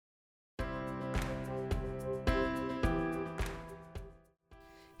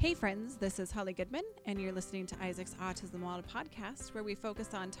Hey friends, this is Holly Goodman, and you're listening to Isaac's Autism Wild podcast, where we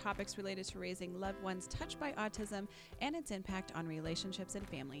focus on topics related to raising loved ones touched by autism and its impact on relationships and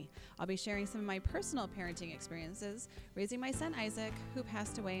family. I'll be sharing some of my personal parenting experiences, raising my son Isaac, who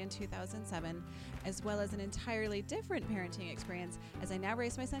passed away in 2007, as well as an entirely different parenting experience as I now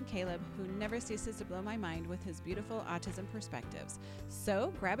raise my son Caleb, who never ceases to blow my mind with his beautiful autism perspectives.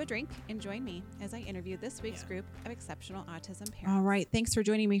 So grab a drink and join me as I interview this week's group of exceptional autism parents. All right, thanks for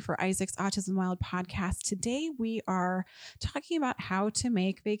joining me for Isaac's Autism Wild podcast. Today we are talking about how to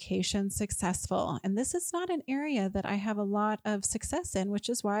make vacations successful. And this is not an area that I have a lot of success in, which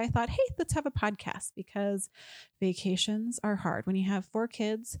is why I thought, hey, let's have a podcast, because vacations are hard. When you have 4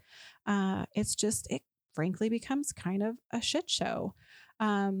 kids, it frankly becomes kind of a shit show.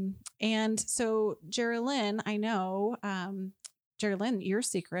 And so Geraldine, I know, Geraldine, your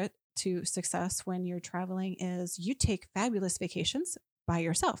secret to success when you're traveling is you take fabulous vacations by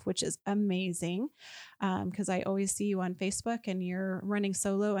yourself, which is amazing. Because I always see you on Facebook and you're running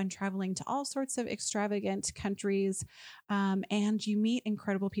solo and traveling to all sorts of extravagant countries. And you meet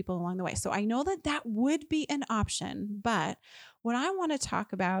incredible people along the way. So I know that that would be an option, but what I want to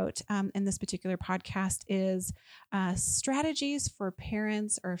talk about in this particular podcast is strategies for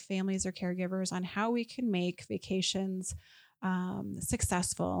parents or families or caregivers on how we can make vacations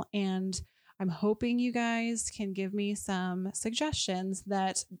successful. And I'm hoping you guys can give me some suggestions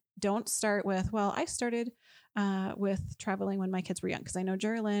that don't start with, well, I started with traveling when my kids were young. Because I know,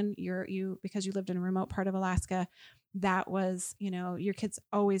 Geraldine, because you lived in a remote part of Alaska, that was, your kids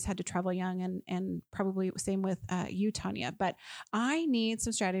always had to travel young, and probably same with you, Tanya. But I need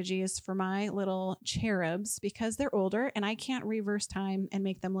some strategies for my little cherubs because they're older and I can't reverse time and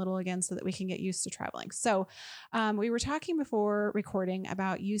make them little again so that we can get used to traveling. So we were talking before recording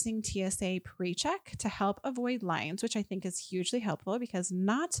about using TSA PreCheck to help avoid lines, which I think is hugely helpful because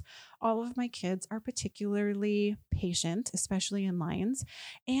not all of my kids are particularly patient, especially in lines.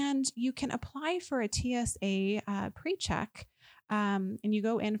 And you can apply for a TSA PreCheck, and you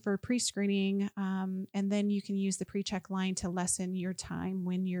go in for pre-screening, and then you can use the PreCheck line to lessen your time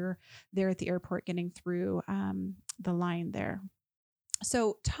when you're there at the airport getting through the line there.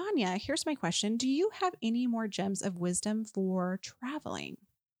 So Tanya, here's my question. Do you have any more gems of wisdom for traveling?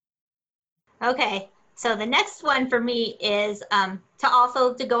 Okay. So the next one for me is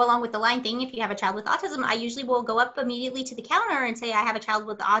to go along with the line thing. If you have a child with autism, I usually will go up immediately to the counter and say, I have a child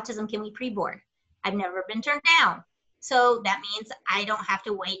with autism. Can we pre-board? I've never been turned down. So that means I don't have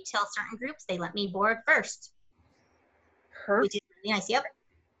to wait till certain groups. They let me board first. Perfect. Which is really nice. Yep.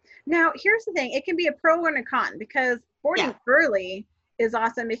 Now, here's the thing. It can be a pro and a con because boarding early is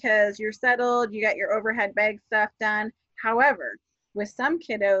awesome because you're settled, you got your overhead bag stuff done. However, with some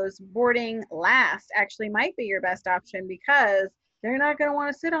kiddos, boarding last actually might be your best option because they're not going to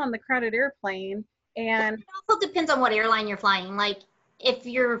want to sit on the crowded airplane. And it also depends on what airline you're flying. Like if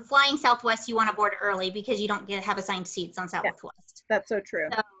you're flying Southwest, you want to board early because you don't have assigned seats on Southwest. Yes, that's so true.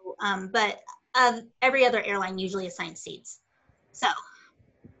 So, but every other airline usually assigns seats. So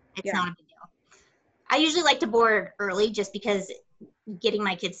it's not a big deal. I usually like to board early just because getting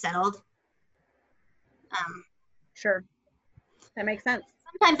my kids settled. Sure. That makes sense.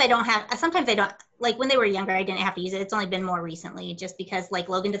 Sometimes I don't, like when they were younger, I didn't have to use it. It's only been more recently just because like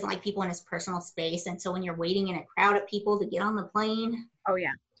Logan doesn't like people in his personal space. And so when you're waiting in a crowd of people to get on the plane. Oh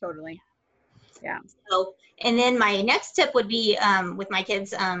yeah, totally. Yeah. So, and then my next tip would be with my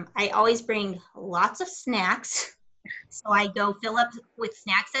kids, I always bring lots of snacks. So I go fill up with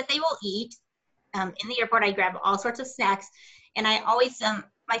snacks that they will eat. In the airport, I grab all sorts of snacks. And I always,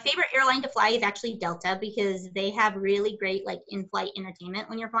 my favorite airline to fly is actually Delta because they have really great like in-flight entertainment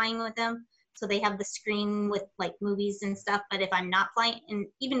when you're flying with them. So they have the screen with like movies and stuff. But if I'm not flying, and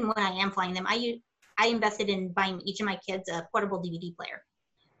even when I am flying them, I invested in buying each of my kids a portable DVD player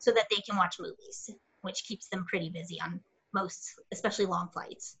so that they can watch movies, which keeps them pretty busy on most, especially long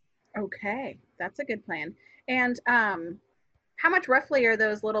flights. Okay, that's a good plan. And how much roughly are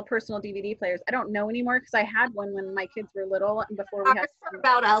those little personal DVD players? I don't know anymore because I had one when my kids were little and before we had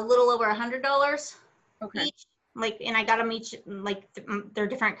about a little over $100 each. Like, and I got them each, like they're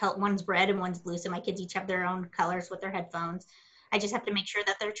different color. One's red and one's blue. So my kids each have their own colors with their headphones. I just have to make sure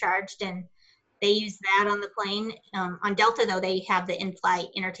that they're charged and they use that on the plane. On Delta though, they have the in-flight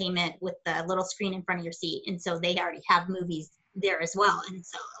entertainment with the little screen in front of your seat. And so they already have movies there as well. And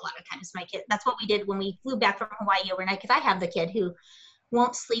so a lot of times my kid, that's what we did when we flew back from Hawaii overnight, because I have the kid who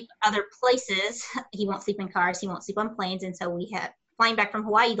won't sleep other places. He won't sleep in cars. He won't sleep on planes. And so we had flying back from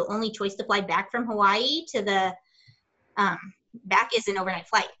Hawaii, the only choice to fly back from Hawaii to the back is an overnight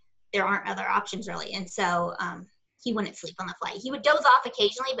flight. There aren't other options really. And so he wouldn't sleep on the flight. He would doze off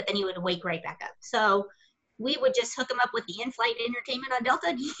occasionally, but then he would wake right back up. So we would just hook him up with the in-flight entertainment on Delta,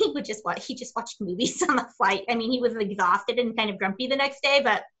 and he just watched movies on the flight. I mean, he was exhausted and kind of grumpy the next day,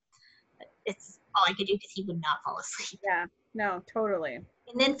 but it's all I could do because he would not fall asleep. Yeah, no, totally.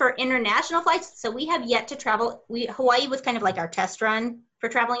 And then for international flights, so we have yet to travel. Hawaii was kind of like our test run for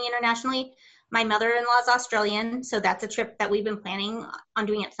traveling internationally. My mother-in-law is Australian, so that's a trip that we've been planning on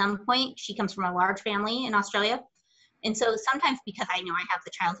doing at some point. She comes from a large family in Australia. And so sometimes, because I know I have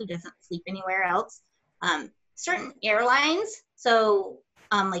the child who doesn't sleep anywhere else, certain airlines, so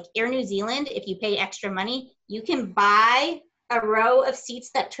like Air New Zealand, if you pay extra money, you can buy a row of seats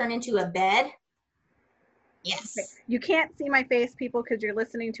that turn into a bed. Yes. Okay. You can't see my face, people, because you're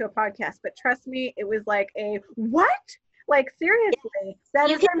listening to a podcast, but trust me, it was like a what? Like, seriously,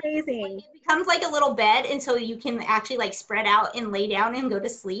 that is amazing. It becomes like a little bed, and so you can actually like spread out and lay down and go to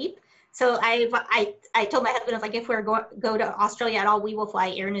sleep. So I told my husband, I was like, if we're go to Australia at all, we will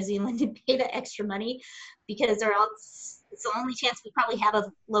fly Air New Zealand and pay the extra money, because or else it's the only chance we probably have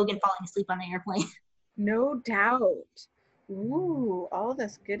of Logan falling asleep on the airplane. No doubt. Ooh, all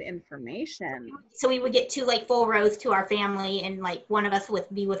this good information. So we would get 2 like full rows to our family, and like one of us would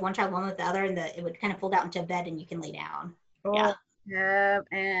be with one child, one with the other, and it would kind of fold out into a bed and you can lay down. Oh, yeah.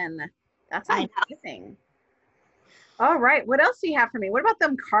 And that's amazing. All right. What else do you have for me? What about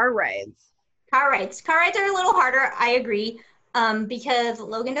them car rides? Car rides are a little harder. I agree. Because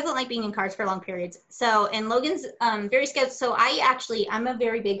Logan doesn't like being in cars for long periods. So, and Logan's very scheduled. So I'm a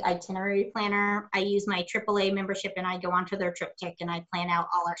very big itinerary planner. I use my AAA membership, and I go onto their TripTik and I plan out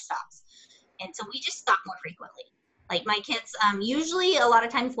all our stops. And so we just stop more frequently. Like my kids, usually a lot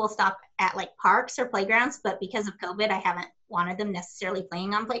of times we'll stop at like parks or playgrounds, but because of COVID, I haven't wanted them necessarily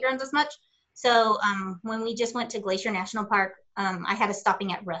playing on playgrounds as much. So when we just went to Glacier National Park, I had us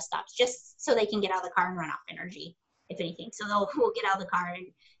stopping at rest stops just so they can get out of the car and run off energy, if anything. So we'll get out of the car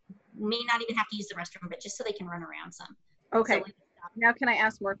and may not even have to use the restroom, but just so they can run around some. Okay. So now can I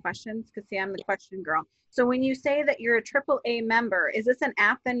ask more questions? Because see, I'm the question girl. So when you say that you're a AAA member, is this an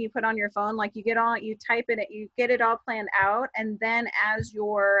app then you put on your phone? Like you type it, you get it all planned out, and then as is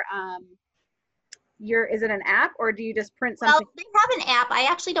it an app, or do you just print something? Well, they have an app. I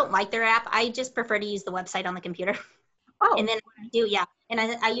actually don't like their app. I just prefer to use the website on the computer. Oh. And then what I do, and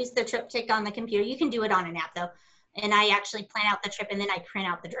I use the TripTik on the computer. You can do it on an app though. And I actually plan out the trip, and then I print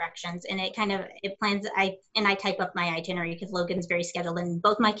out the directions, and it plans. I type up my itinerary because Logan's very scheduled, and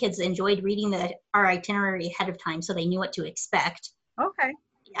both my kids enjoyed reading our itinerary ahead of time, so they knew what to expect. Okay.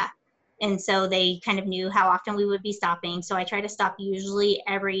 Yeah, and so they kind of knew how often we would be stopping. So I try to stop usually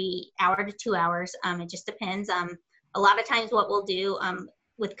every hour to 2 hours. It just depends. A lot of times, what we'll do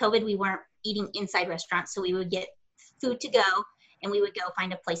with COVID, we weren't eating inside restaurants, so we would get food to go, and we would go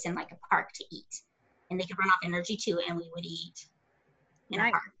find a place in like a park to eat. And they could run off energy too, and we would eat in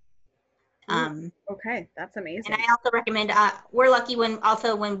a park. Okay, that's amazing. And I also recommend, we're lucky when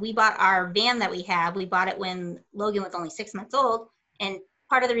we bought our van that we have, we bought it when Logan was only 6 months old. And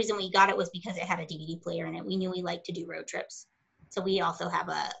part of the reason we got it was because it had a DVD player in it. We knew we liked to do road trips. So we also have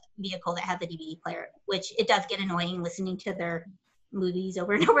a vehicle that had the DVD player, which it does get annoying listening to their movies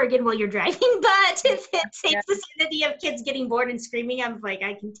over and over again while you're driving. But if it takes the sanity of kids getting bored and screaming, I'm like,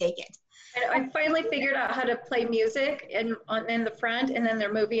 I can take it. I finally figured out how to play music in the front and then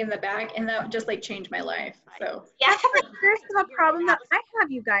their movie in the back, and that just like changed my life. So yeah, here's the problem that I have,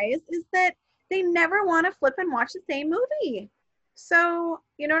 you guys, is that they never want to flip and watch the same movie. So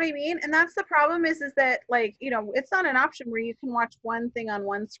you know what I mean? And that's the problem is that like, you know, it's not an option where you can watch one thing on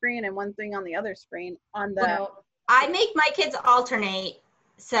one screen and one thing on the other screen on the. Well, I make my kids alternate,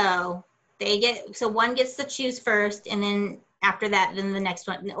 so one gets to choose first, and then after that, then the next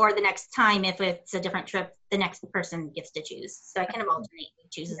one, or the next time, if it's a different trip, the next person gets to choose. So I kind of alternate who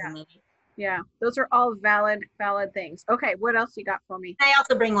chooses the movie. Yeah, those are all valid things. Okay, what else you got for me? I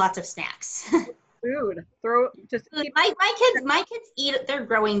also bring lots of snacks. Food. My kids eat. They're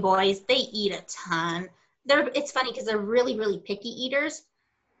growing boys. They eat a ton. It's funny because they're really, really picky eaters,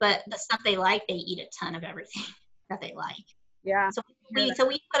 but the stuff they like, they eat a ton of everything that they like. Yeah. So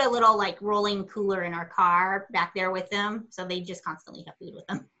we put a little like rolling cooler in our car back there with them, so they just constantly have food with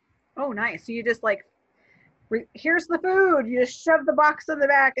them. Oh, nice. So you just like, here's the food. You just shove the box in the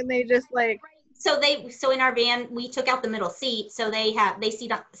back, and they just like. So in our van we took out the middle seat, so they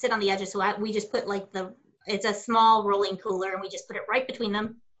sit on the edges. So we just put like it's a small rolling cooler, and we just put it right between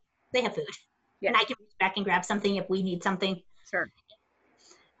them. They have food, and I can reach back and grab something if we need something. Sure.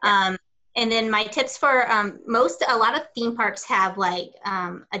 And then my tips for a lot of theme parks have like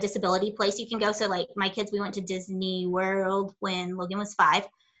a disability place you can go. So like my kids, we went to Disney World when Logan was 5,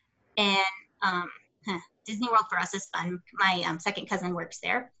 and Disney World for us is fun. My second cousin works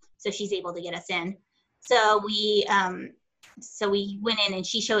there, so she's able to get us in. So we went in, and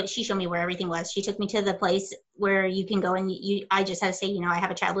she showed me where everything was. She took me to the place where you can go, and I just had to say, you know, I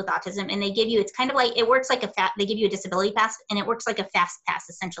have a child with autism, and they give you, it's kind of like, it works like they give you a disability pass, and it works like a fast pass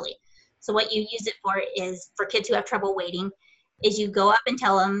essentially. So what you use it for is for kids who have trouble waiting, is you go up and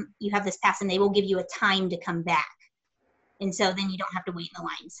tell them you have this pass, and they will give you a time to come back. And so then you don't have to wait in the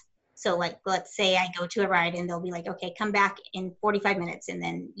lines. So like, let's say I go to a ride and they'll be like, okay, come back in 45 minutes, and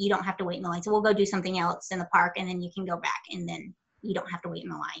then you don't have to wait in the line. So we'll go do something else in the park, and then you can go back, and then you don't have to wait in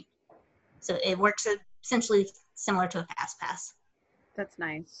the line. So it works essentially similar to a fast pass. That's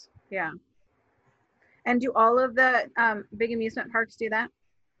nice. Yeah. And do all of the big amusement parks do that?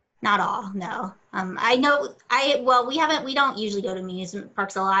 Not all, no. I know, we don't usually go to amusement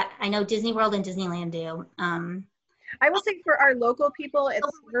parks a lot. I know Disney World and Disneyland do. I will say for our local people, it's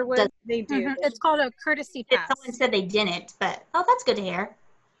Silverwood, they do. Mm-hmm. It's called a courtesy pass. Someone said they didn't, but that's good to hear.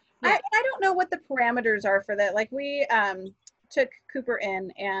 Yeah. I don't know what the parameters are for that. Like we took Cooper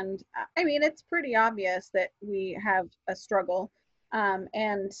in, and I mean, it's pretty obvious that we have a struggle.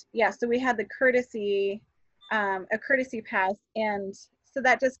 And yeah, so we had the courtesy pass, and so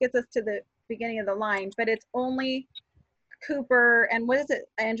that just gets us to the beginning of the line, but it's only Cooper and what is it,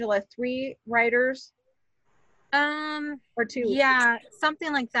 Angela, 3 riders? Or 2? Yeah,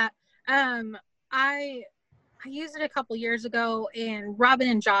 something like that. I used it a couple years ago, and Robin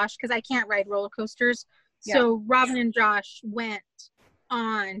and Josh, because I can't ride roller coasters, so Robin and Josh went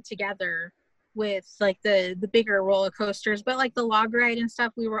on together with like the bigger roller coasters, but like the log ride and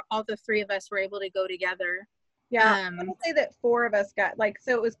stuff, all the 3 of us were able to go together. Yeah, I would say that 4 of us got, like,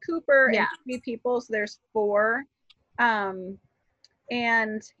 so it was Cooper and 3 people, so there's 4. And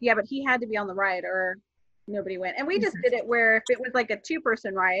yeah, but he had to be on the ride or nobody went. And we just did it where if it was like a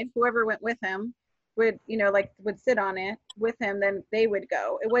 2-person ride, whoever went with him would, you know, like would sit on it with him, then they would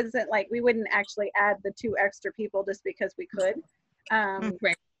go. It wasn't like we wouldn't actually add the 2 extra people just because we could.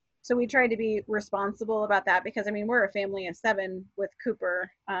 Right. So we tried to be responsible about that because, I mean, we're a family of 7 with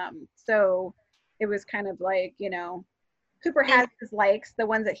Cooper. So it was kind of like, you know, Cooper has his likes, the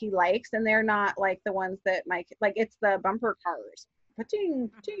ones that he likes, and they're not like the ones that Mike, like it's the bumper cars, pa-ting,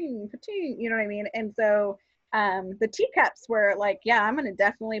 pa-ting, pa-ting, you know what I mean? And so the teacups were like, yeah, I'm going to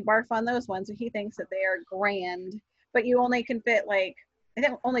definitely barf on those ones. So he thinks that they are grand, but you only can fit like, I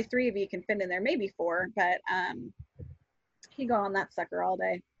think only 3 of you can fit in there, maybe 4, but he go on that sucker all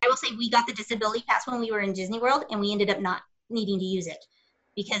day. I will say we got the disability pass when we were in Disney World, and we ended up not needing to use it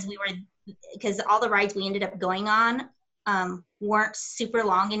because all the rides we ended up going on weren't super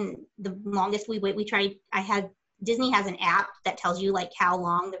long, and the longest we tried, Disney has an app that tells you like how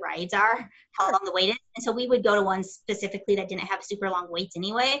long the rides are, how long the wait is, and so we would go to ones specifically that didn't have super long waits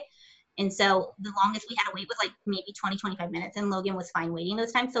anyway, and so the longest we had to wait was like maybe 20-25 minutes, and Logan was fine waiting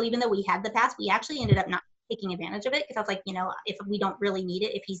those times. So even though we had the pass, we actually ended up not taking advantage of it because I was like, you know, if we don't really need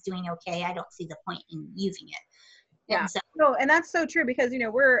it, if he's doing okay, I don't see the point in using it. Yeah. And that's so true because, you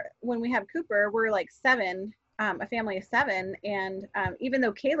know, when we have Cooper, we're like 7, a family of 7. And even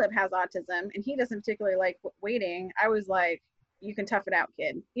though Caleb has autism and he doesn't particularly like waiting, I was like, you can tough it out,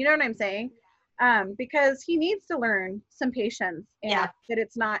 kid. You know what I'm saying? Because he needs to learn some patience and that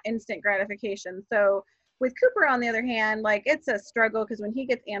it's not instant gratification. So with Cooper, on the other hand, like it's a struggle because when he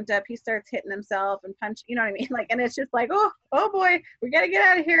gets amped up, he starts hitting himself and punch, you know what I mean? Like, and it's just like, oh boy, we got to get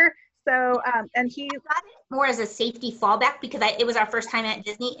out of here. So, and he got it more as a safety fallback because it was our first time at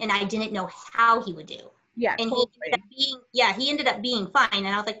Disney and I didn't know how he would do. Yeah. And totally. he ended up being fine. And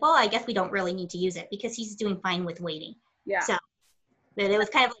I was like, well, I guess we don't really need to use it because he's doing fine with waiting. Yeah. So it was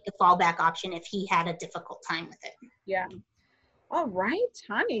kind of like a fallback option if he had a difficult time with it. Yeah. All right,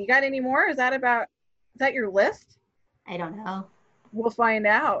 Tanya, you got any more? Is that your list? I don't know. We'll find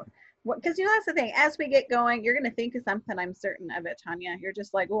out. Because, you know, that's the thing. As we get going, you're going to think of something. I'm certain of it, Tanya. You're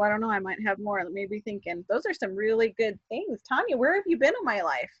just like, oh, I don't know. I might have more. Let me be thinking. Those are some really good things. Tanya, where have you been in my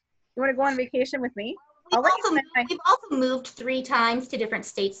life? You want to go on vacation with me? We've also moved 3 times to different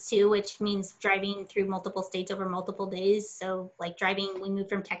states too, which means driving through multiple states over multiple days. So like we moved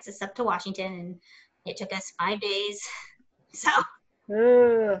from Texas up to Washington and it took us 5 days. So.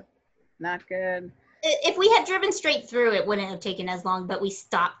 Ugh, not good. If we had driven straight through, it wouldn't have taken as long, but we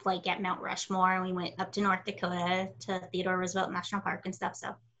stopped like at Mount Rushmore and we went up to North Dakota to Theodore Roosevelt National Park and stuff.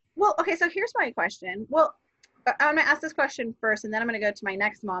 So. Well, okay. So here's my question. Well, I'm going to ask this question first, and then I'm going to go to my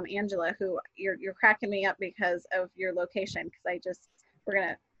next mom, Angela, who you're cracking me up because of your location. Because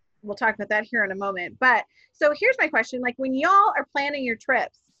we'll talk about that here in a moment. But so here's my question. Like when y'all are planning your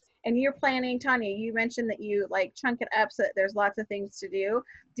trips, and you're planning, Tanya, you mentioned that you like chunk it up so that there's lots of things to do.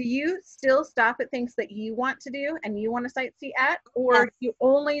 Do you still stop at things that you want to do and you want to sightsee at, or do you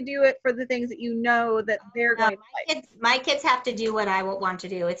only do it for the things that you know that they're going to like? My kids have to do what I want to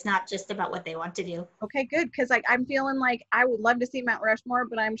do. It's not just about what they want to do. Okay, good. Because like I'm feeling like I would love to see Mount Rushmore,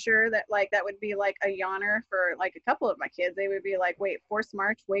 but I'm sure that like that would be like a yawner for like a couple of my kids. They would be like, wait, forced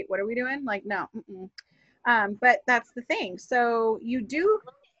march, wait, what are we doing? Like, no. But that's the thing. So you do.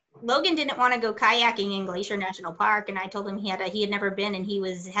 Logan didn't want to go kayaking in Glacier National Park, and I told him he had never been, and he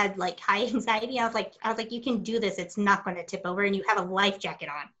had like high anxiety. I was like, you can do this. It's not going to tip over, and you have a life jacket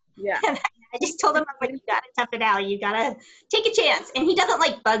on. Yeah. And I just told him, you got to tough it out. You got to take a chance. And he doesn't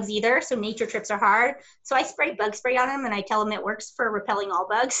like bugs either, so nature trips are hard. So I spray bug spray on him, and I tell him it works for repelling all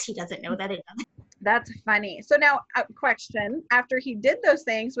bugs. He doesn't know that it doesn't. That's funny. So now, question, after he did those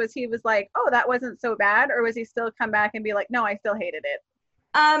things, he was like, oh, that wasn't so bad, or was he still come back and be like, no, I still hated it?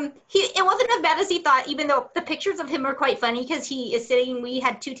 It wasn't as bad as he thought, even though the pictures of him were quite funny because he is sitting, we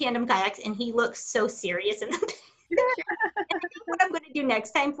had 2 tandem kayaks, and he looks so serious in the picture. And I think what I'm going to do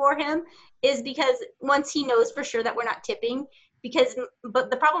next time for him is, because once he knows for sure that we're not tipping, but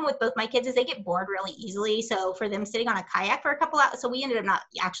the problem with both my kids is they get bored really easily. So for them sitting on a kayak for a couple hours, so we ended up not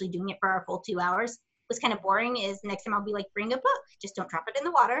actually doing it for our full 2 hours, was kind of boring. Is next time I'll be like, bring a book, just don't drop it in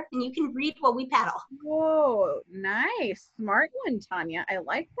the water, and you can read while we paddle. Whoa, nice. Smart one, Tanya. I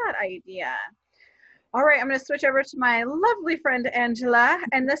like that idea. All right, I'm going to switch over to my lovely friend, Angela.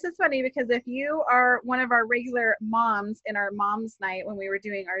 And this is funny because if you are one of our regular moms in our mom's night, when we were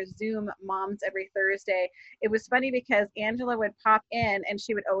doing our Zoom moms every Thursday, it was funny because Angela would pop in and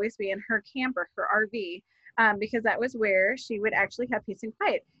she would always be in her camper, her RV, because that was where she would actually have peace and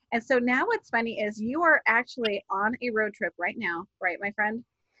quiet. And so now what's funny is you are actually on a road trip right now, right, my friend?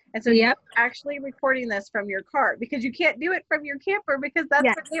 And so you're actually recording this from your car because you can't do it from your camper because that's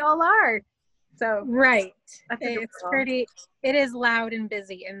what they all are. So right, it's pretty. It is loud and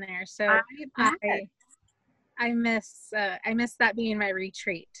busy in there. So I miss that being my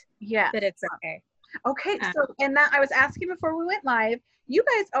retreat. Yeah, but it's okay. Okay, so and that I was asking before we went live. You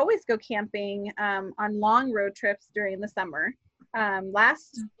guys always go camping on long road trips during the summer.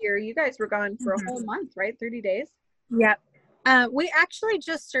 Last year, you guys were gone for a whole month, right? 30 days. Yep. We actually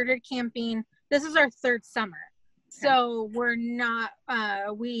just started camping. This is our 3rd summer. So we're not,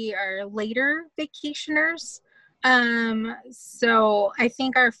 we are later vacationers. So I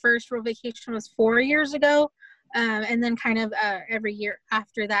think our first real vacation was 4 years ago. And then kind of every year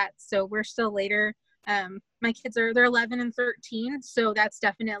after that. So we're still later. My kids they're 11 and 13. So that's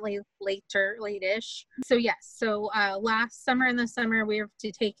definitely late-ish. So yes. So last summer and this summer, we have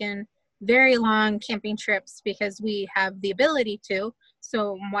taken very long camping trips because we have the ability to.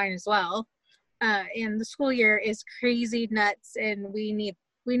 So might as well. And the school year is crazy nuts, and we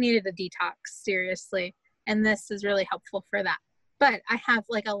needed a detox, seriously, and this is really helpful for that. But I have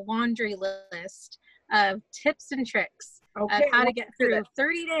like a laundry list of tips and tricks of how to get through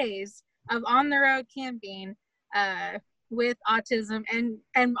 30 days of on the road camping with autism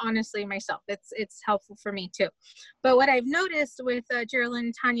and honestly myself. It's helpful for me too. But what I've noticed with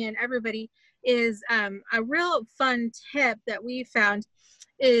Geraldine, Tanya, and everybody is a real fun tip that we found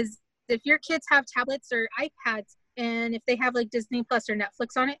is, if your kids have tablets or iPads, and if they have like Disney Plus or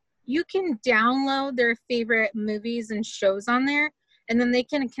Netflix on it, you can download their favorite movies and shows on there, and then they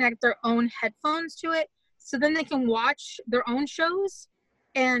can connect their own headphones to it. So then they can watch their own shows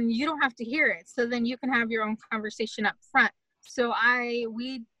and you don't have to hear it. So then you can have your own conversation up front. So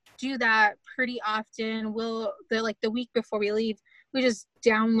we do that pretty often. The week before we leave, we just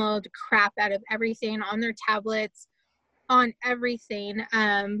download crap out of everything on their tablets, on everything,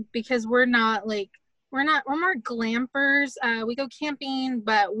 because we're more glampers. We go camping,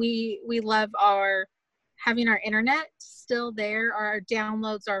 but we love having our internet still there, our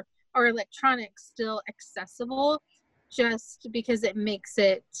downloads, our electronics still accessible, just because it makes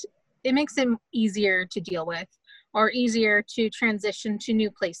it easier to deal with, or easier to transition to new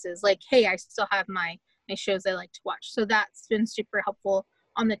places. Like, hey, I still have my shows I like to watch. So that's been super helpful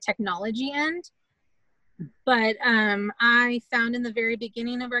on the technology end. But I found in the very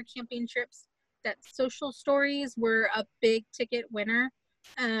beginning of our camping trips that social stories were a big ticket winner.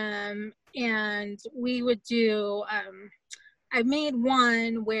 And we would do, I made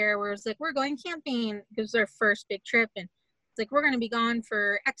one where it was like, we're going camping. It was our first big trip. And it's like, we're going to be gone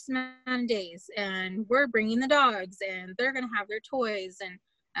for X amount of days, and we're bringing the dogs, and they're going to have their toys.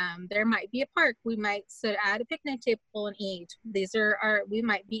 And there might be a park. We might sit at a picnic table and eat. We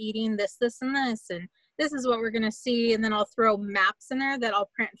might be eating this, and this. And this is what we're going to see. And then I'll throw maps in there that I'll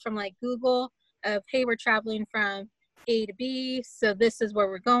print from like Google of, hey, we're traveling from A to B. So this is where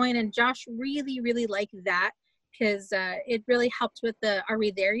we're going. And Josh really, really liked that because it really helped with the "Are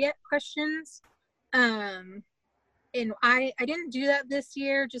we there yet?" questions. And I didn't do that this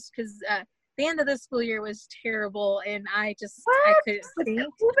year just because the end of the school year was terrible, and I couldn't see.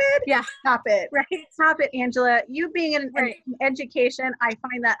 COVID? Yeah, Stop it. right. Stop it, Angela. You being in education, I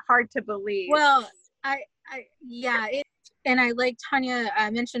find that hard to believe. Well, and I like Tanya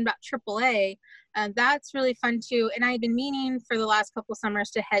mentioned about AAA. That's really fun too. And I've been meaning for the last couple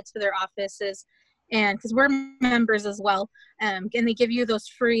summers to head to their offices, and because we're members as well, and they give you those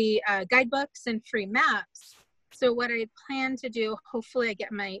free guidebooks and free maps. So what I plan to do, hopefully I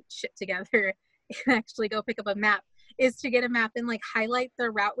get my shit together and actually go pick up a map, is to get a map and like highlight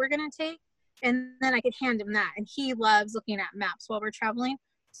the route we're going to take. And then I could hand him that. And he loves looking at maps while we're traveling.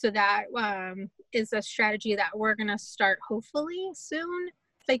 So that is a strategy that we're going to start hopefully soon.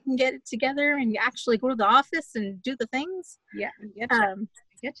 If I can get it together and actually go to the office and do the things. Yeah, I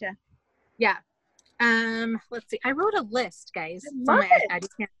getcha. Yeah. Let's see. I wrote a list, guys. I love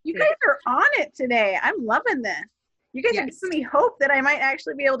it. You guys are on it today. I'm loving this. You guys are giving me hope that I might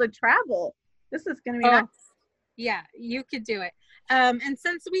actually be able to travel. This is going to be nice. Yeah, you could do it. And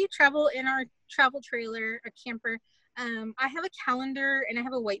since we travel in our travel trailer, a camper, I have a calendar and I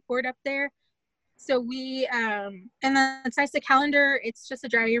have a whiteboard up there. So we, and then it's nice, the calendar, it's just a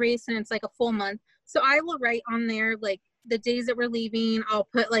dry erase and it's like a full month. So I will write on there, like the days that we're leaving. I'll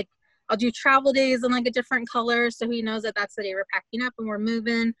do travel days in like a different color so he knows that that's the day we're packing up and we're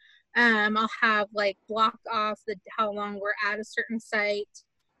moving. I'll have like block off how long we're at a certain site.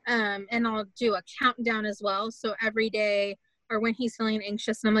 And I'll do a countdown as well. So every day or when he's feeling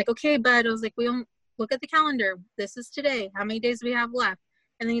anxious and I'm like, okay, bud, I was like, we don't look at the calendar. This is today. How many days do we have left?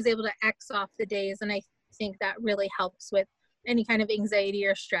 And then he's able to X off the days. And I think that really helps with any kind of anxiety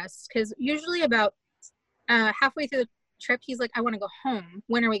or stress. Because usually about halfway through the trip, he's like, I want to go home.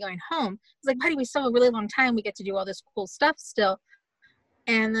 When are we going home? He's like, buddy, we still have a really long time. We get to do all this cool stuff still.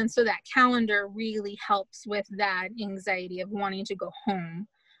 And then so that calendar really helps with that anxiety of wanting to go home.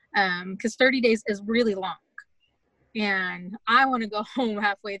 Because 30 days is really long. And I want to go home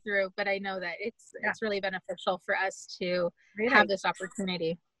halfway through, but I know that it's really beneficial for us to have this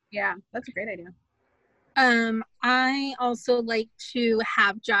opportunity. Yeah, that's a great idea. I also like to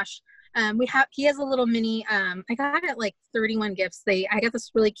have Josh. He has a little mini, I got it like 31 gifts. I got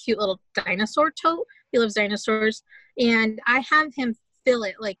this really cute little dinosaur tote. He loves dinosaurs. And I have him fill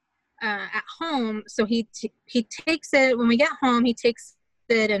it like at home. So he takes it, when we get home, he takes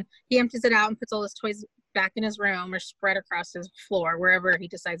it and he empties it out and puts all his toys back in his room or spread across his floor, wherever he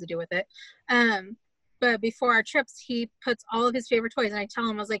decides to do with it. But before our trips, he puts all of his favorite toys. And I tell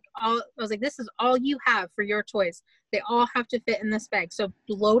him, I was like, this is all you have for your toys. They all have to fit in this bag. So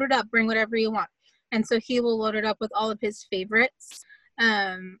load it up, bring whatever you want. And so he will load it up with all of his favorites.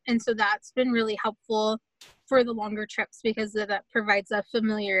 And so that's been really helpful for the longer trips because that provides a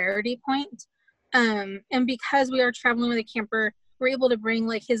familiarity point. And because we are traveling with a camper, we're able to bring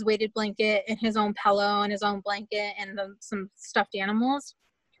like his weighted blanket and his own pillow and his own blanket and some stuffed animals.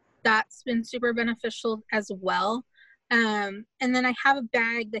 That's been super beneficial as well. And then I have a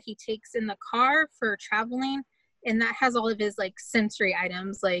bag that he takes in the car for traveling, and that has all of his like sensory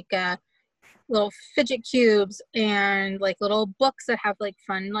items, like little fidget cubes and like little books that have like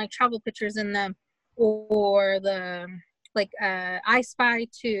fun like travel pictures in them, or the like I Spy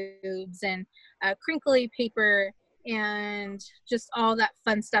tubes and crinkly paper and just all that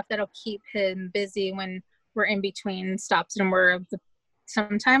fun stuff that'll keep him busy when we're in between stops. And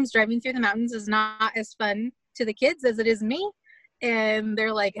sometimes driving through the mountains is not as fun to the kids as it is me, and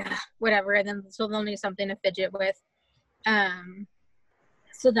they're like, whatever, and then so they'll need something to fidget with.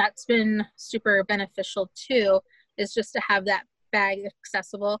 So that's been super beneficial too, is just to have that bag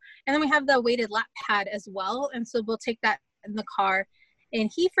accessible. And then we have the weighted lap pad as well, and so we'll take that in the car, and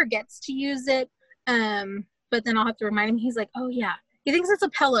he forgets to use it, but then I'll have to remind him. He's like, oh yeah, he thinks it's a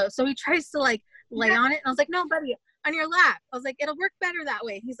pillow, so he tries to like lay on it, and I was like, no buddy, on your lap. I was like, it'll work better that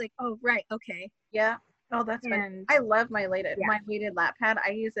way. He's like, oh right, okay. Yeah. Oh, that's fun. I love my weighted lap pad. I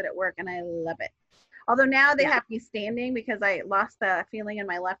use it at work and I love it. Although now they have me standing because I lost the feeling in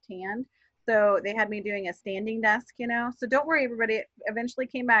my left hand. So they had me doing a standing desk, So don't worry, everybody. It eventually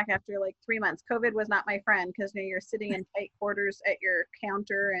came back after like 3 months. COVID was not my friend because you're sitting in tight quarters at your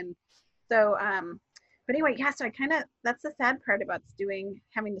counter. And so, but anyway, so that's the sad part about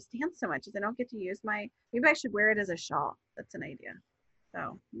having to stand so much is I don't get to use maybe I should wear it as a shawl. That's an idea.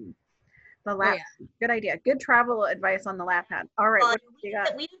 So the lap, good idea. Good travel advice on the lap pad. All right. Well,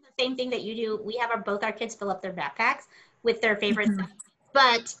 we do the same thing that you do. We have both our kids fill up their backpacks with their favorite stuff.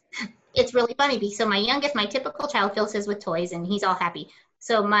 But it's really funny because so my youngest, my typical child, fills his with toys and he's all happy.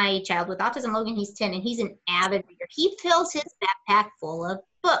 So my child with autism, Logan, he's 10 and he's an avid reader. He fills his backpack full of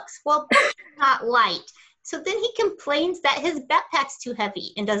books. Well, books are not light. So then he complains that his backpack's too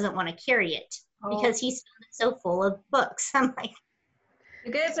heavy and doesn't want to carry it because he's so full of books. I'm like,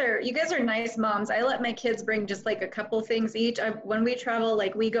 you guys are nice moms. I let my kids bring just like a couple things each. When we travel,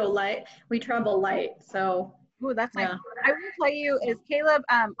 like we travel light. So ooh, that's nice. I will tell you is Caleb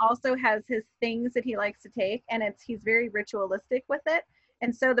also has his things that he likes to take, and he's very ritualistic with it.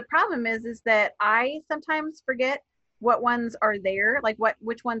 And so the problem is that I sometimes forget what ones are there, like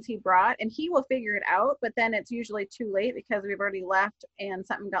which ones he brought, and he will figure it out, but then it's usually too late because we've already left and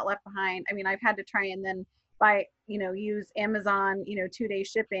something got left behind. I mean, I've had to try and then buy, use Amazon, 2-day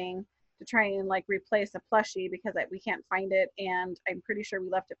shipping to try and like replace a plushie because we can't find it, and I'm pretty sure we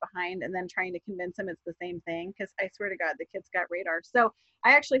left it behind, and then trying to convince him it's the same thing because I swear to God, the kid's got radar. So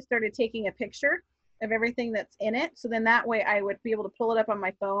I actually started taking a picture of everything that's in it, so then that way I would be able to pull it up on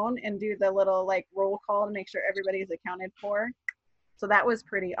my phone and do the little like roll call to make sure everybody's accounted for. So that was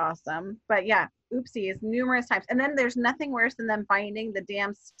pretty awesome. But yeah, oopsies numerous times. And then there's nothing worse than them finding the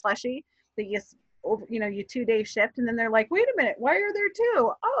damn plushie that you 2-day shipped, and then they're like, wait a minute, why are there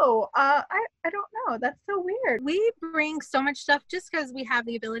two? I don't know, that's so weird. We bring so much stuff just because we have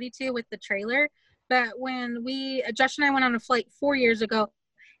the ability to with the trailer. But when Josh and I went on a flight 4 years ago,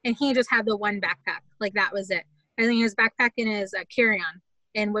 and he just had the one backpack, like that was it. I think his backpack and his carry-on,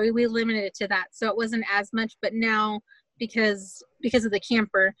 and we limited it to that, so it wasn't as much. But now because of the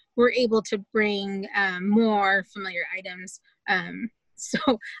camper, we're able to bring more familiar items.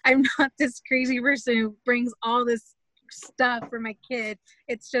 So I'm not this crazy person who brings all this stuff for my kid.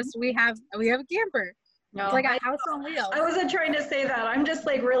 It's just we have a camper. No, it's like a house on wheels. I wasn't trying to say that. I'm just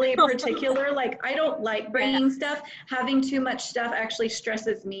like really particular. Like I don't like bringing stuff. Having too much stuff actually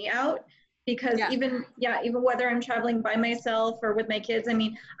stresses me out because even whether I'm traveling by myself or with my kids, I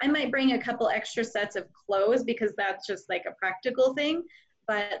mean, I might bring a couple extra sets of clothes because that's just like a practical thing.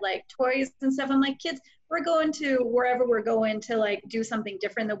 But like toys and stuff, I'm like, kids, we're going to wherever we're going to like do something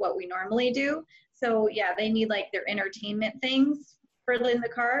different than what we normally do. So yeah, they need like their entertainment things in the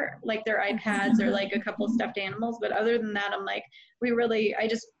car, like their iPads or like a couple stuffed animals. But other than that, I'm like, I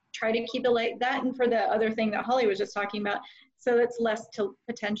just try to keep it like that. And for the other thing that Holly was just talking about, so it's less to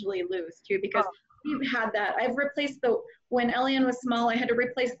potentially lose too, because we've had that. I've replaced when Elian was small, I had to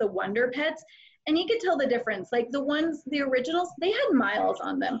replace the Wonder Pets. And you could tell the difference. Like the originals, they had miles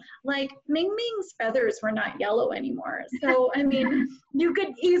on them. Like Ming Ming's feathers were not yellow anymore. So, I mean, you could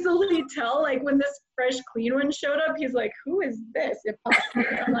easily tell, like when this fresh clean one showed up, he's like, who is this?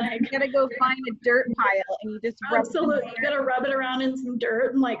 I'm like, you gotta go find a dirt pile and you just absolutely, you gotta rub it around in some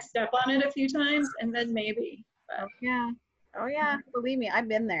dirt and like step on it a few times and then maybe. But. Yeah. Oh yeah, believe me, I've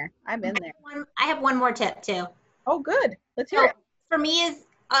been there. I have one more tip too. Oh, good. Let's hear it. For me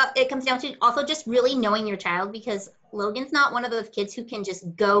it comes down to also just really knowing your child, because Logan's not one of those kids who can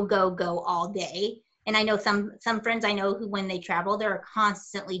just go all day. And I know some friends I know who, when they travel, they're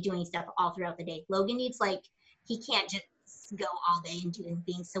constantly doing stuff all throughout the day. Logan needs he can't just go all day and do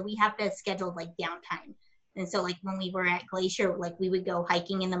things. So we have to schedule like downtime. And so like when we were at Glacier, like we would go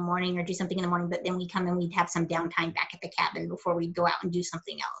hiking in the morning or do something in the morning, but then we come and we'd have some downtime back at the cabin before we'd go out and do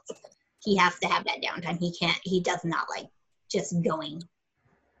something else. He has to have that downtime. He does not like just going.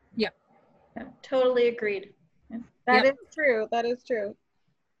 Yep. Yeah, totally agreed. That is true. That is true.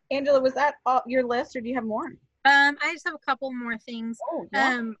 Angela, was that all your list, or do you have more? I just have a couple more things. Oh,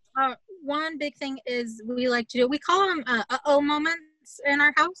 yeah. One big thing is we like to do, we call them uh-oh moments in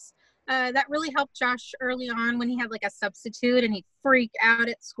our house. That really helped Josh early on when he had like a substitute and he freaked out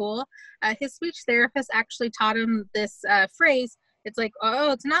at school. His speech therapist actually taught him this phrase. It's like,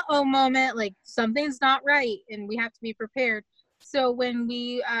 oh, it's an uh-oh moment, like something's not right and we have to be prepared. So when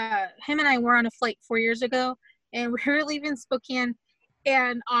him and I were on a flight 4 years ago, and we were leaving Spokane,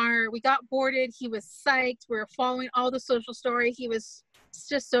 and we got boarded. He was psyched. We were following all the social story. He was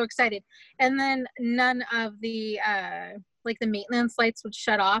just so excited. And then none of the the maintenance lights would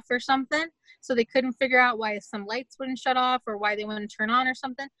shut off or something. So they couldn't figure out why some lights wouldn't shut off or why they wouldn't turn on or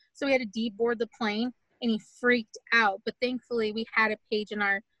something. So we had to deboard the plane, and he freaked out. But thankfully, we had a page in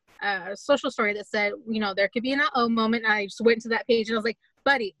our social story that said, there could be an uh-oh moment. And I just went to that page and I was like,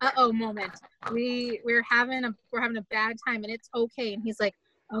 buddy, uh-oh moment. We're having a bad time and it's okay. And he's like,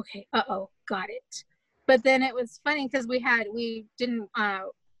 okay, uh-oh, got it. But then it was funny because we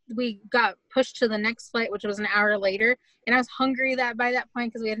got pushed to the next flight, which was an hour later. And I was hungry by that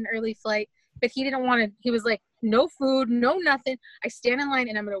point because we had an early flight, but he didn't want to, he was like, no food, no nothing. I stand in line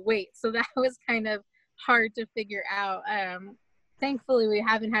and I'm going to wait. So that was kind of hard to figure out. thankfully we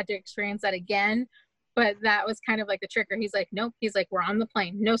haven't had to experience that again. But that was kind of like the trigger. He's like, nope. He's like, we're on the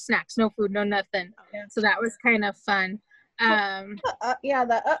plane. No snacks, no food, no nothing. Yeah. So that was kind of fun. Because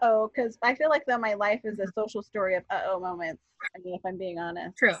I feel like though my life is a social story of moments. I mean, if I'm being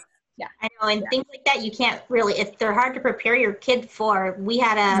honest. True. Yeah. I know, and things like that you can't really, if they're hard to prepare your kid for. We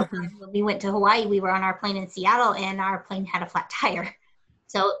had when we went to Hawaii, we were on our plane in Seattle and our plane had a flat tire.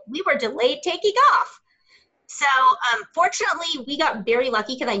 So we were delayed taking off. So fortunately, we got very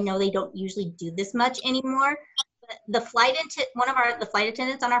lucky because I know they don't usually do this much anymore. But the flight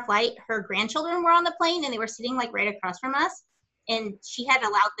attendants on our flight, her grandchildren were on the plane and they were sitting like right across from us. And she had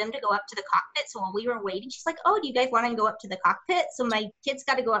allowed them to go up to the cockpit. So while we were waiting, she's like, oh, do you guys want to go up to the cockpit? So my kids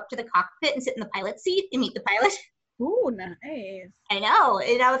got to go up to the cockpit and sit in the pilot seat and meet the pilot. Ooh, nice. I know.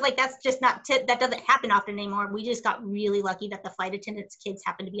 And I was like, that's just not, that doesn't happen often anymore. We just got really lucky that the flight attendants' kids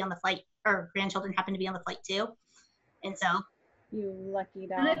happened to be on the flight, or grandchildren happened to be on the flight too. And so. You lucky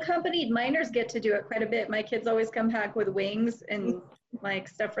dog. Unaccompanied minors get to do it quite a bit. My kids always come back with wings and like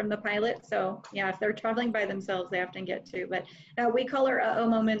stuff from the pilot. So yeah, if they're traveling by themselves, they often get to. But we call our uh-oh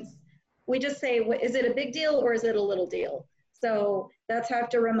moments. We just say, is it a big deal or is it a little deal? So that's how I have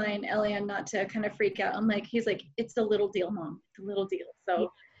to remind Elian not to kind of freak out. He's like, it's a little deal, Mom. It's a little deal.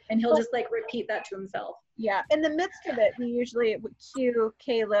 So, and he'll just like repeat that to himself. Yeah. In the midst of it, we usually cue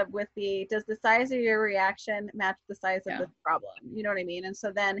Caleb with does the size of your reaction match the size of the problem? You know what I mean? And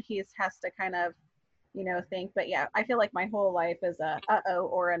so then he has to kind of, think. But yeah, I feel like my whole life is a uh-oh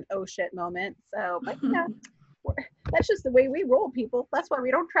or an oh shit moment. So, but yeah, that's just the way we roll, people. That's why we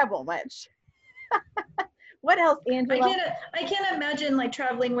don't travel much. What else, Angela? I can't imagine like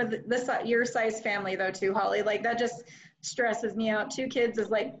traveling with your size family though too, Holly. Like that just stresses me out. 2 kids is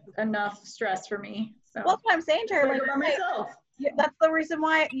like enough stress for me. So well, that's what I'm saying to her. Like, by myself. Yeah, that's the reason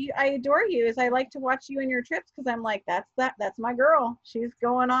why I adore you, is I like to watch you and your trips, because I'm like, that's my girl. She's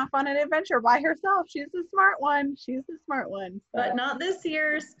going off on an adventure by herself. She's the smart one. So. But not this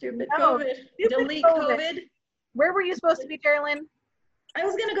year. Stupid COVID. Delete COVID. Where were you supposed to be, Geraldine? I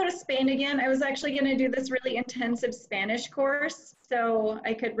was going to go to Spain again. I was actually going to do this really intensive Spanish course so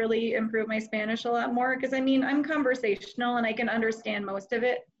I could really improve my Spanish a lot more, because I'm conversational and I can understand most of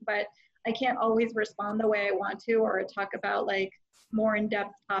it, but I can't always respond the way I want to or talk about like more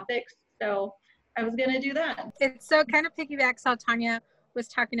in-depth topics. So I was going to do that. It's so kind of piggybacks how Tanya was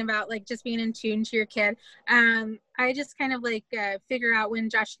talking about, like just being in tune to your kid. I just kind of like figure out when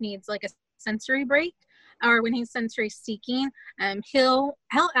Josh needs like a sensory break, or when he's sensory seeking. He'll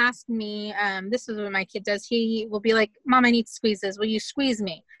ask me, this is what my kid does. He will be like, Mom, I need squeezes. Will you squeeze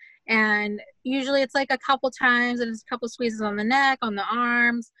me? And usually it's like a couple times, and it's a couple squeezes on the neck, on the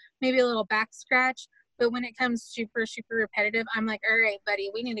arms, maybe a little back scratch. But when it comes super, super repetitive, I'm like, all right,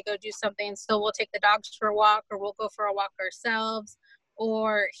 buddy, we need to go do something. So we'll take the dogs for a walk, or we'll go for a walk ourselves.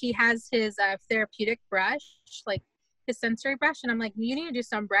 Or he has his therapeutic brush, like his sensory brush. And I'm like, you need to do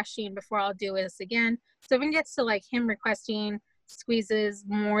some brushing before I'll do this again. So if it gets to like him requesting squeezes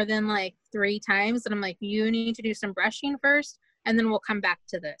more than like 3 times, and I'm like, you need to do some brushing first, and then we'll come back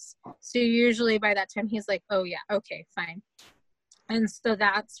to this. So usually by that time, he's like, oh yeah, okay, fine. And so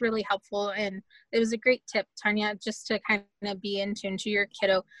that's really helpful. And it was a great tip, Tanya, just to kind of be in tune to your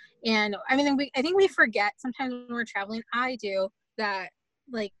kiddo. And I think we forget sometimes when we're traveling, I do, that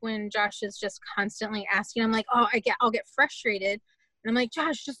like when Josh is just constantly asking, I'm like, I'll get frustrated. And I'm like,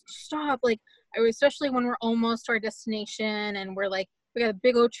 Josh, just stop. Like, especially when we're almost to our destination and we're like, we got a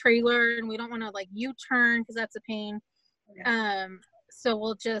big old trailer and we don't want to like U-turn because that's a pain. Yeah. So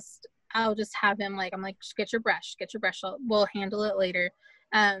I'll just have him like, I'm like, just get your brush. We'll handle it later.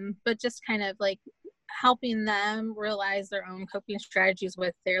 But just kind of like helping them realize their own coping strategies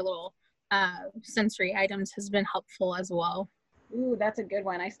with their little sensory items has been helpful as well. Ooh, that's a good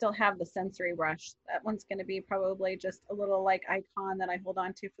one. I still have the sensory brush. That one's going to be probably just a little like icon that I hold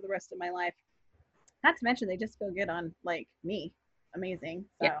on to for the rest of my life. Not to mention, they just feel good on like me. Amazing.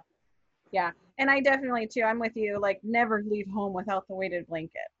 So yeah. And I definitely too, I'm with you, like never leave home without the weighted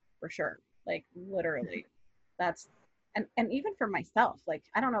blanket, for sure. Like literally that's, and even for myself, like,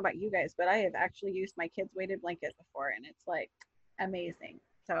 I don't know about you guys, but I have actually used my kids' weighted blanket before, and it's like amazing.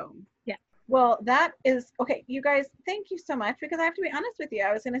 So yeah. Well, that is, okay, you guys, thank you so much, because I have to be honest with you.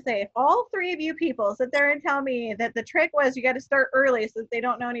 I was going to say, if all 3 of you people sit there and tell me that the trick was you got to start early so that they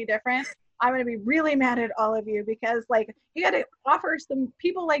don't know any different, I'm going to be really mad at all of you, because like you got to offer some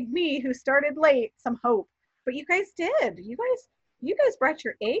people like me who started late some hope. But you guys did. You guys brought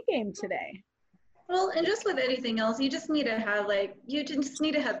your A game today. Well, and just with anything else, you just need to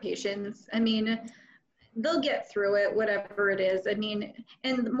have patience. I mean, they'll get through it, whatever it is. I mean,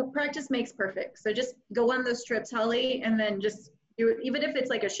 and practice makes perfect. So just go on those trips, Holly, and then just do it, even if it's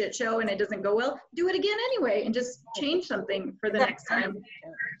like a shit show and it doesn't go well, do it again anyway and just change something for the next time.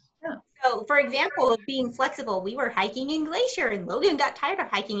 Yeah. So for example, being flexible, we were hiking in Glacier and Logan got tired of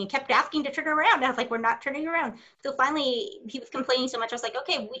hiking and kept asking to turn around. I was like, we're not turning around. So finally he was complaining so much. I was like,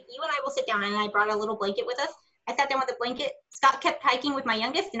 okay, you and I will sit down. And I brought a little blanket with us. I sat down with a blanket. Scott kept hiking with my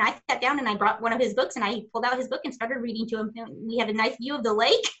youngest, and I sat down and I brought one of his books and I pulled out his book and started reading to him. We had a nice view of the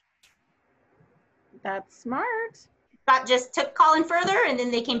lake. That's smart. Scott just took Colin further and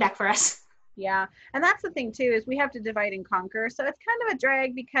then they came back for us. Yeah. And that's the thing too, is we have to divide and conquer. So it's kind of a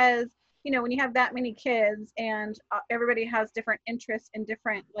drag because, you know, when you have that many kids and everybody has different interests and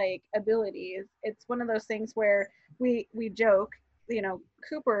different like abilities, it's one of those things where we joke, you know,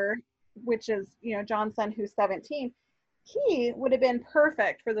 Cooper, which is, you know, John's son who's 17, he would have been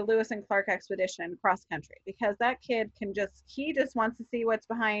perfect for the Lewis and Clark expedition cross country, because that kid he just wants to see what's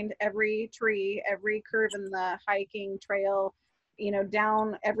behind every tree, every curve in the hiking trail, you know,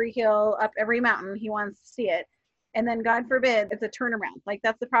 down every hill, up every mountain. He wants to see it. And then God forbid it's a turnaround. Like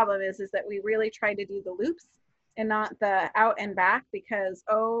that's the problem is that we really try to do the loops and not the out and back because,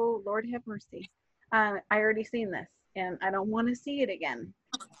 oh, Lord have mercy. I already seen this and I don't want to see it again.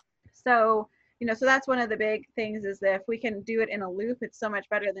 So, you know, so that's one of the big things is that if we can do it in a loop, it's so much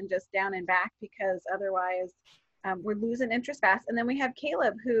better than just down and back, because otherwise we're losing interest fast. And then we have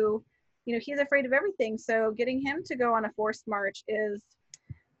Caleb who, you know, he's afraid of everything. So getting him to go on a forced march is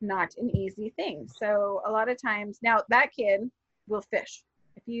not an easy thing. So a lot of times now that kid will fish.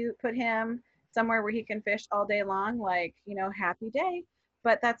 If you put him somewhere where he can fish all day long, like, you know, happy day.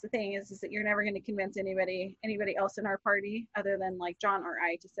 But that's the thing is that you're never going to convince anybody else in our party other than like John or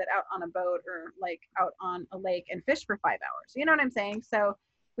I to sit out on a boat or like out on a lake and fish for 5 hours. You know what I'm saying? So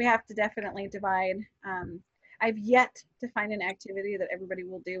we have to definitely divide. I've yet to find an activity that everybody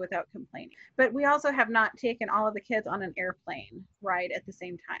will do without complaining. But we also have not taken all of the kids on an airplane ride at the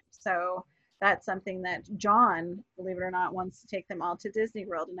same time. So that's something that John, believe it or not, wants to take them all to Disney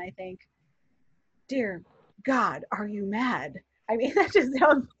World. And I think, dear God, are you mad? I mean, that just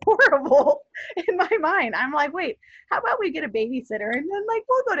sounds horrible in my mind. I'm like, wait, how about we get a babysitter and then like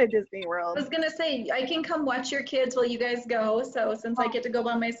we'll go to Disney World? I was gonna say I can come watch your kids while you guys go. So since I get to go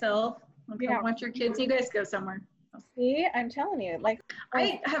by myself, I'll come watch your kids. You guys go somewhere. See, I'm telling you, like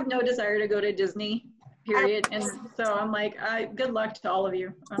I have no desire to go to Disney, period. And so I'm like, good luck to all of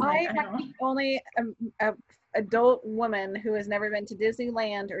you. I am only a adult woman who has never been to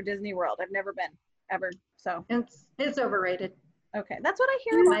Disneyland or Disney World. I've never been ever. So it's overrated. Okay, that's what I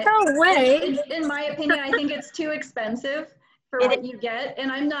hear. No way. In my opinion, I think it's too expensive for what you get. And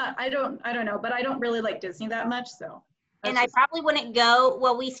I don't know, but I don't really like Disney that much. So. And I probably wouldn't go.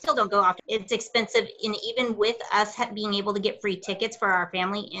 Well, we still don't go often. It's expensive. And even with us being able to get free tickets for our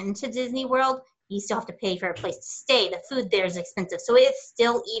family into Disney World, you still have to pay for a place to stay. The food there is expensive. So it's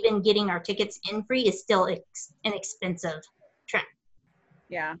still, even getting our tickets in free is still an expensive trip.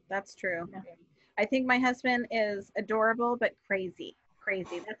 Yeah, that's true. Yeah. I think my husband is adorable, but crazy.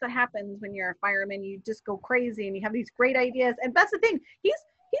 That's what happens when you're a fireman. You just go crazy and you have these great ideas. And that's the thing. He's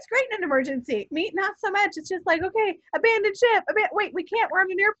great in an emergency. Me, not so much. It's just like, okay, abandoned ship. Wait, we can't. We're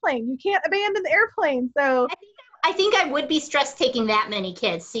on an airplane. You can't abandon the airplane. So I think I would be stressed taking that many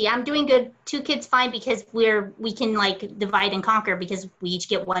kids. See, I'm doing good. 2 kids fine because we can like divide and conquer because we each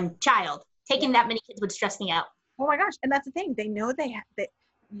get 1 child. Taking that many kids would stress me out. Oh my gosh. And that's the thing. They know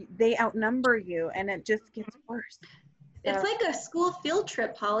they outnumber you and it just gets worse. So. It's like a school field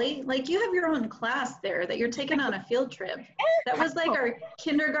trip, Holly. Like you have your own class there that you're taking on a field trip. That was like our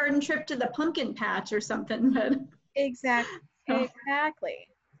kindergarten trip to the pumpkin patch or something. But Exactly.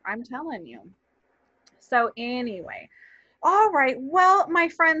 I'm telling you. So anyway, all right. Well, my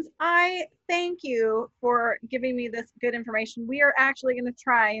friends, I thank you for giving me this good information. We are actually going to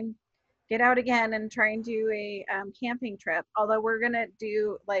try and get out again and try and do a camping trip. Although we're going to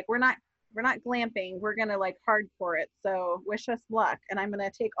do like, we're not glamping. We're going to like hardcore it. So wish us luck. And I'm going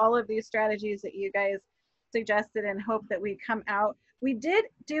to take all of these strategies that you guys suggested and hope that we come out. We did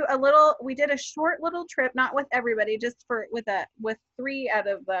a short little trip, not with everybody, just with 3 out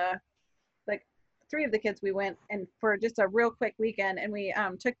of the, like 3 of the kids we went and for just a real quick weekend. And we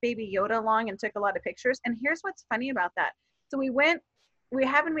took baby Yoda along and took a lot of pictures. And here's what's funny about that. So we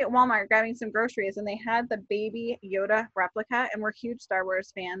happened to be at Walmart grabbing some groceries and they had the baby Yoda replica and we're huge Star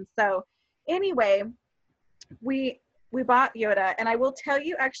Wars fans. So anyway, we bought Yoda, and I will tell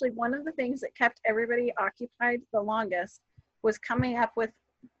you actually one of the things that kept everybody occupied the longest was coming up with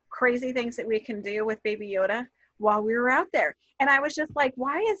crazy things that we can do with baby Yoda while we were out there. And I was just like,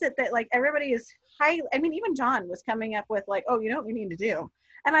 why is it that like everybody is even John was coming up with like, oh, you know what we need to do.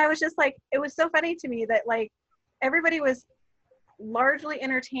 And I was just like, it was so funny to me that like everybody was largely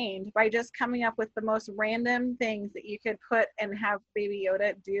entertained by just coming up with the most random things that you could put and have Baby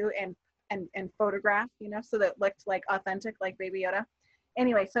Yoda do and photograph, you know, so that it looked like authentic, like Baby Yoda.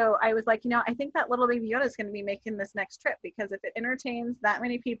 Anyway, so I was like, you know, I think that little Baby Yoda is going to be making this next trip, because if it entertains that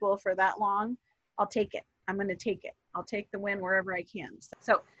many people for that long, I'll take it. I'm going to take it. I'll take the win wherever I can.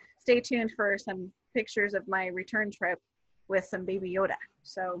 So stay tuned for some pictures of my return trip with some Baby Yoda.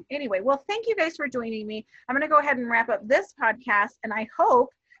 So anyway, well, thank you guys for joining me. I'm going to go ahead and wrap up this podcast. And I hope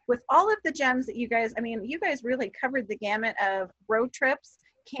with all of the gems that you guys, I mean, you guys really covered the gamut of road trips,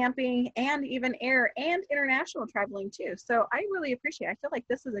 camping, and even air and international traveling too. So I really appreciate it. I feel like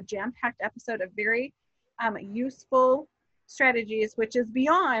this is a jam-packed episode of very useful strategies, which is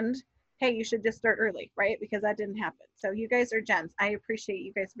beyond, hey, you should just start early, right? Because that didn't happen. So you guys are gems. I appreciate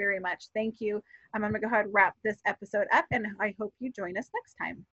you guys very much. Thank you. I'm going to go ahead and wrap this episode up, and I hope you join us next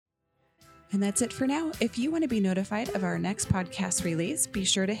time. And that's it for now. If you want to be notified of our next podcast release, be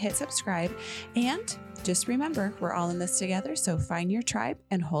sure to hit subscribe. And just remember, we're all in this together, so find your tribe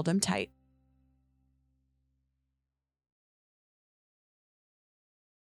and hold them tight.